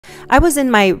I was in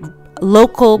my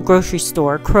local grocery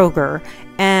store, Kroger,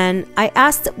 and I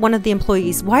asked one of the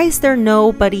employees, why is there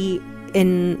nobody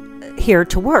in here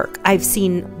to work? I've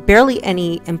seen barely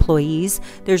any employees.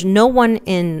 There's no one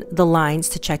in the lines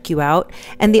to check you out,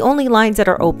 and the only lines that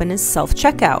are open is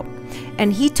self-checkout.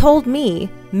 And he told me,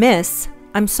 Miss,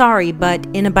 I'm sorry, but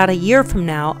in about a year from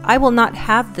now, I will not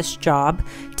have this job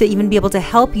to even be able to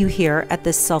help you here at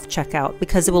this self-checkout,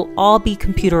 because it will all be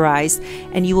computerized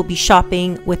and you will be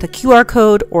shopping with a QR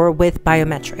code or with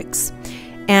biometrics.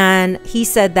 And he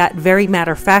said that very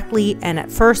matter-of-factly, and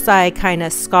at first I kind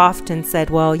of scoffed and said,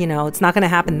 well, you know, it's not going to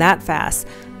happen that fast.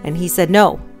 And he said,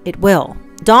 no, it will.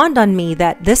 Dawned on me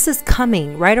that this is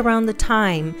coming right around the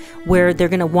time where they're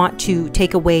going to want to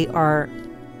take away our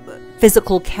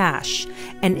physical cash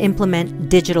and implement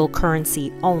digital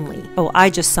currency only. Oh,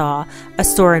 I just saw a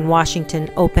store in Washington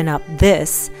open up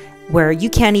this, where you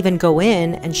can't even go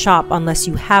in and shop unless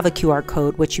you have a QR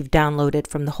code, which you've downloaded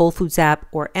from the Whole Foods app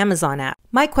or Amazon app.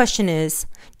 My question is,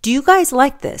 do you guys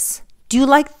like this? Do you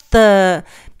like the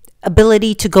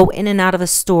ability to go in and out of a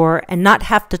store and not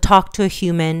have to talk to a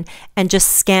human and just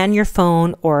scan your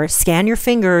phone or scan your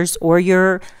fingers or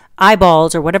your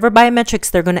eyeballs or whatever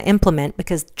biometrics they're going to implement?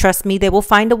 Because trust me, they will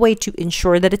find a way to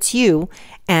ensure that it's you,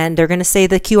 and they're going to say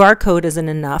the QR code isn't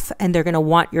enough, and they're going to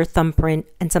want your thumbprint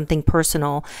and something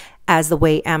personal, as the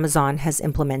way Amazon has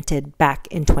implemented back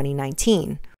in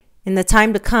 2019. In the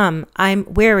time to come, I'm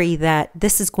wary that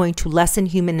this is going to lessen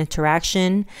human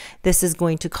interaction. This is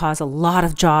going to cause a lot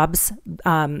of jobs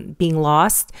being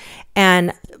lost.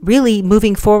 And really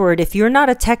moving forward, if you're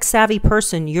not a tech savvy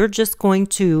person, you're just going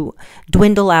to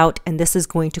dwindle out, and this is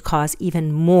going to cause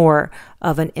even more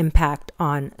of an impact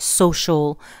on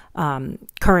social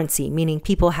currency, meaning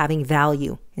people having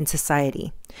value in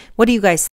society. What do you guys think?